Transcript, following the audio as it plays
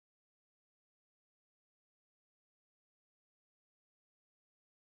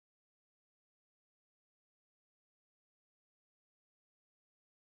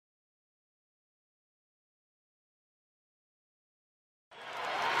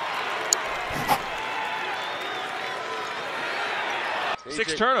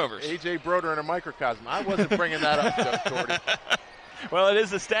6 turnovers. A.J. Broder in a microcosm. I wasn't bringing that up, Jordy. Well, it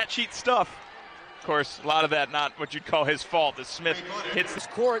is the stat sheet stuff. Of course, a lot of that not what you'd call his fault as Smith hits this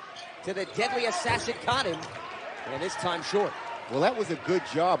court to the deadly assassin Cotton, and this time short. Well, that was a good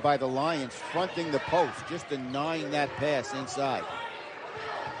job by the Lions fronting the post, just denying that pass inside.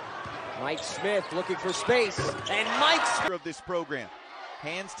 Mike Smith looking for space, and Mike Smith of this program.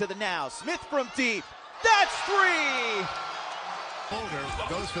 Hands to the now. Smith from deep. That's 3! Holder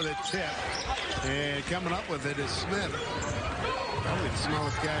goes for the tip, and coming up with it is Smith. Probably the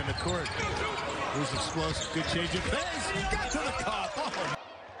smallest guy in the court. Who's explosive, good change of pace. He got to the cup. Oh.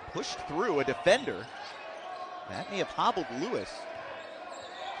 Pushed through a defender. That may have hobbled Lewis.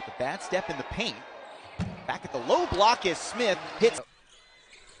 With a bad step in the paint. Back at the low block as Smith hits.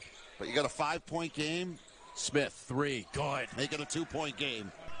 But you got a 5-point game. Smith, 3, good. Make it a 2-point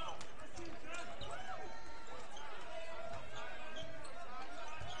game.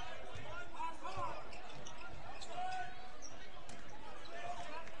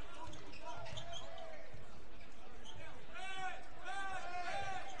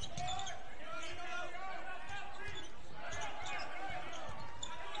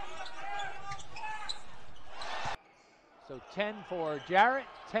 So 10 for Jarrett,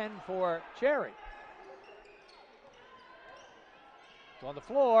 10 for Cherry. It's on the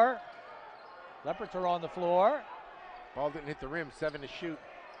floor. Leopards are on the floor. Ball didn't hit the rim, 7 to shoot.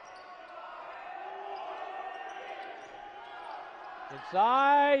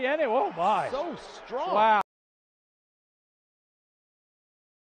 Inside, and it, oh my. So strong. Wow.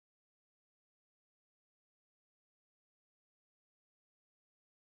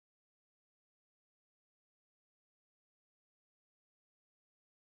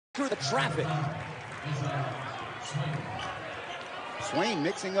 Through the traffic. Swain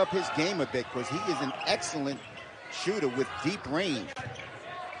mixing up his game a bit because he is an excellent shooter with deep range.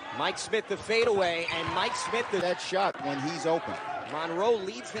 Mike Smith the fadeaway, and Mike Smith That shot when he's open. Monroe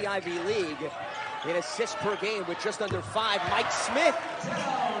leads the Ivy League in assists per game with just under 5. Mike Smith.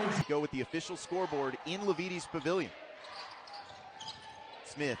 Go with the official scoreboard in Levites Pavilion.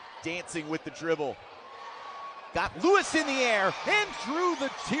 Smith dancing with the dribble. Got Lewis in the air and drew the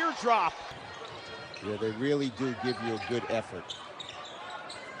teardrop. Yeah, they really do give you a good effort.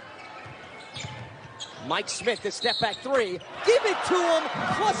 Mike Smith, the step back 3. Give it to him,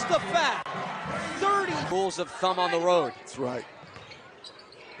 plus the foul. 30 rules of thumb on the road. That's right.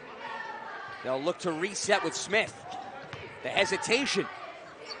 They'll look to reset with Smith. The hesitation.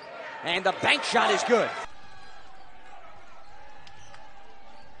 And the bank shot is good.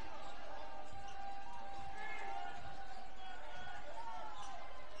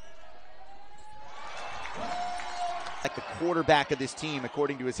 Like the quarterback of this team,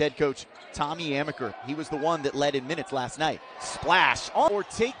 according to his head coach, Tommy Amaker. He was the one that led in minutes last night. Splash or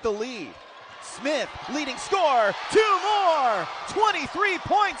take the lead. Smith, leading scorer, 2 more. 23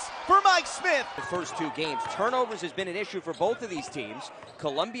 points for Mike Smith. The first 2 games. Turnovers has been an issue for both of these teams.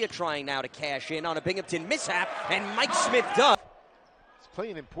 Columbia trying now to cash in on a Binghamton mishap, and Mike Smith does. He's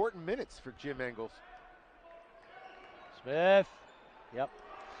playing important minutes for Jim Engels. Smith. Yep.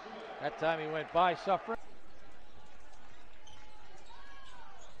 That time he went by suffering.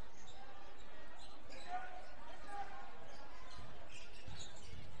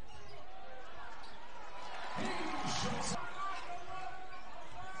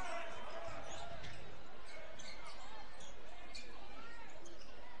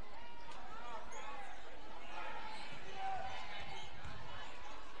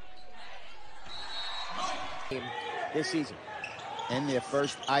 This season. And their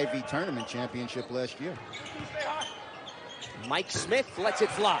first Ivy tournament championship last year. Mike Smith lets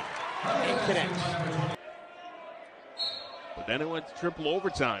it fly and connects. But then it went to triple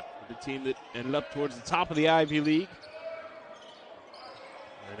overtime with the team that ended up towards the top of the Ivy League.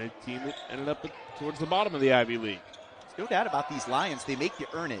 And a team that ended up towards the bottom of the Ivy League. There's no doubt about these Lions. They make you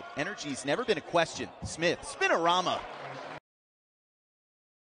earn it. Energy's never been a question. Smith, spinorama.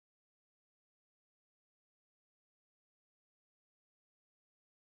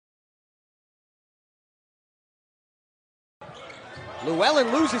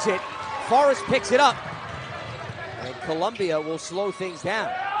 Llewellyn loses it. Forrest picks it up. And Columbia will slow things down.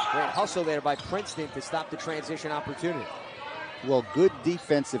 Great hustle there by Princeton to stop the transition opportunity. Well, good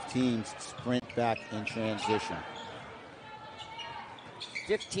defensive teams sprint back in transition.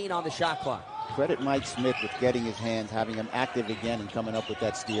 15 on the shot clock. Credit Mike Smith with getting his hands, having him active again, and coming up with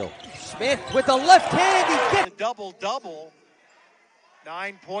that steal. Smith with the left hand. He gets a double-double.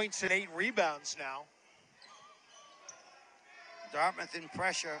 9 points and 8 rebounds now. Dartmouth in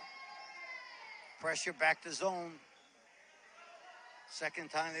pressure. Pressure back to zone. Second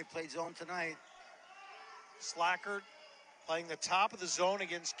time they played zone tonight. Slacker playing the top of the zone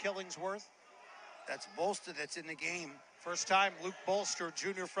against Killingsworth. That's Bolster that's in the game. First time, Luke Bolster,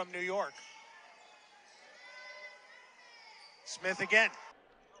 junior from New York. Smith again.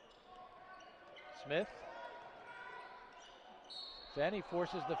 Smith. Then he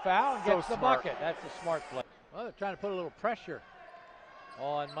forces the foul and gets the bucket. That's a smart play. Well, they're trying to put a little pressure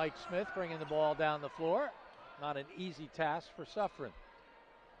on Mike Smith, bringing the ball down the floor. Not an easy task for Suffren.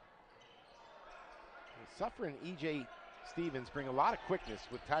 Suffren and E.J. Stevens bring a lot of quickness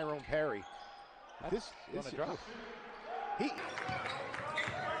with Tyrone Perry. This is a drop.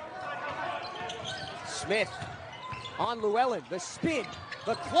 Smith on Llewellyn. The spin,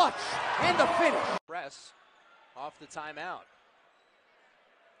 the clutch, and the finish. Press off the timeout.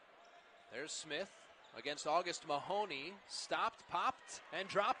 There's Smith against August Mahoney. Stopped, popped, and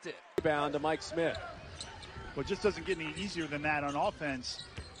dropped it. Rebound to Mike Smith. Well, it just doesn't get any easier than that on offense.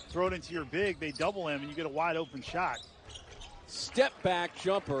 Throw it into your big, they double him, and you get a wide open shot. Step back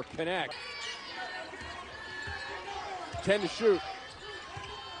jumper, connect. 10 to shoot.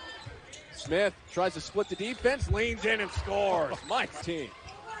 Smith tries to split the defense, leans in and scores. Mike's team.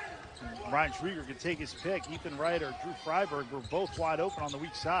 Ryan Schwieger could take his pick. Ethan Wright or Drew Freiberg were both wide open on the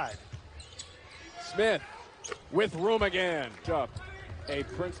weak side. Smith with room again. A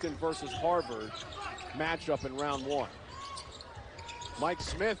Princeton versus Harvard matchup in round one. Mike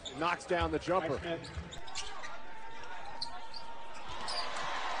Smith knocks down the jumper.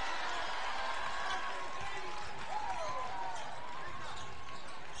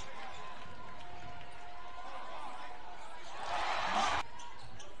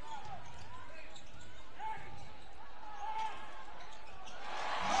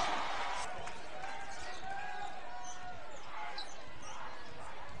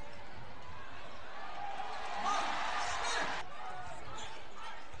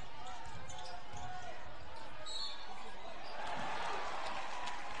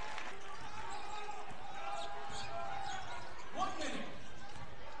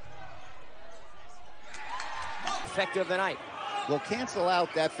 Effective of the night. Will cancel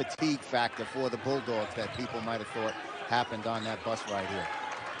out that fatigue factor for the Bulldogs that people might have thought happened on that bus ride here.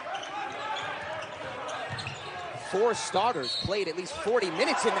 4 starters played at least 40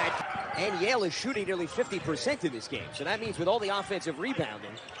 minutes in that, and Yale is shooting nearly 50% in this game. So that means with all the offensive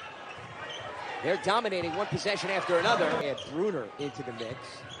rebounding, they're dominating one possession after another. Add Bruner into the mix,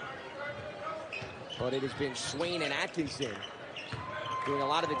 but it has been Swain and Atkinson doing a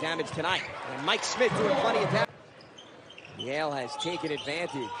lot of the damage tonight, and Mike Smith doing plenty of damage. Yale has taken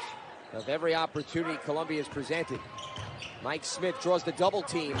advantage of every opportunity Columbia has presented. Mike Smith draws the double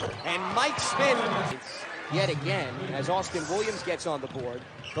team, and Mike Smith yet again as Austin Williams gets on the board.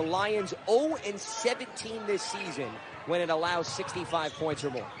 The Lions 0-17 this season when it allows 65 points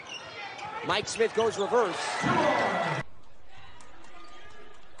or more. Mike Smith goes reverse.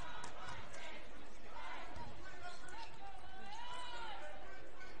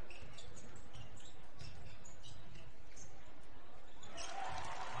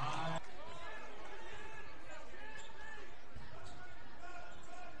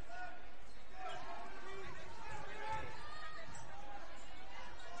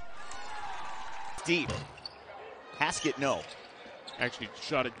 Deep. Haskett, no. Actually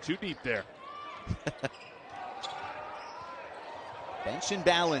shot it too deep there. Bench and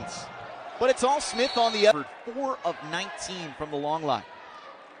balance. But it's all Smith on the other. 4 of 19 from the long line.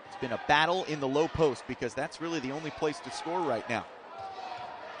 It's been a battle in the low post because that's really the only place to score right now.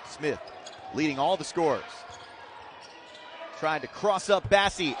 Smith leading all the scorers. Trying to cross up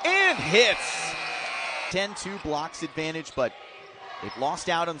Bassie and hits. 10-2 blocks advantage, but they've lost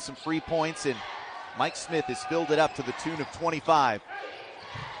out on some free points, and Mike Smith has filled it up to the tune of 25.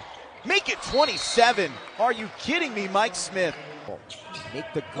 Make it 27. Are you kidding me, Mike Smith? Make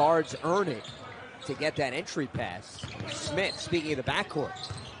the guards earn it to get that entry pass. Smith, speaking of the backcourt,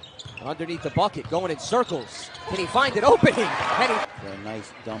 underneath the bucket, going in circles. Can he find an opening? A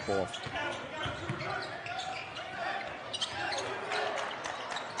nice dump off.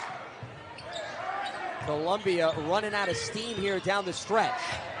 Columbia running out of steam here down the stretch.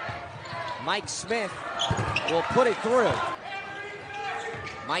 Mike Smith will put it through.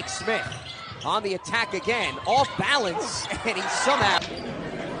 Mike Smith on the attack again, off balance, and he somehow...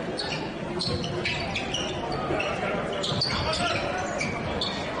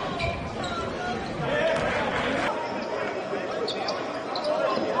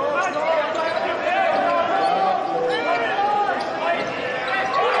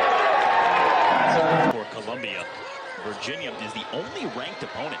 For Columbia, Virginia is the only ranked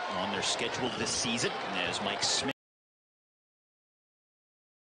opponent on their schedule this season, as Mike Smith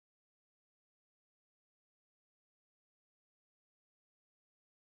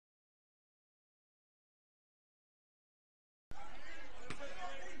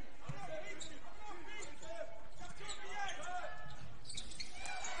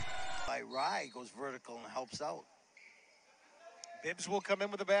high, he goes vertical and helps out. Bibbs will come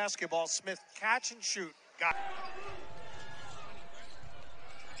in with the basketball. Smith catch and shoot. Got it.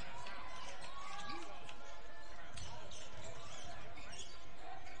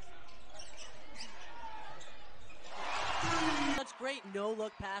 Such great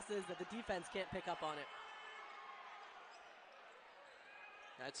no-look passes that the defense can't pick up on it.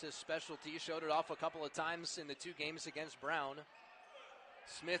 That's his specialty. Showed it off a couple of times in the 2 games against Brown.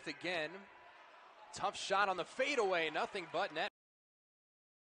 Smith again. Tough shot on the fadeaway. Nothing but net.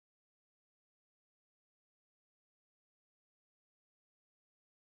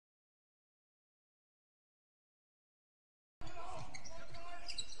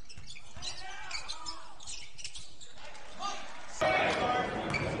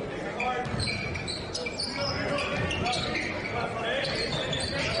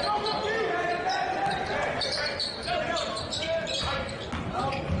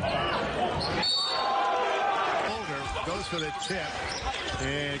 Goes for the tip,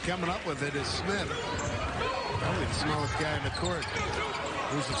 and coming up with it is Smith. Probably the smallest guy in the court.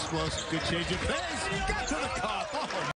 Who's explosive, good change of pace. Got to the cup.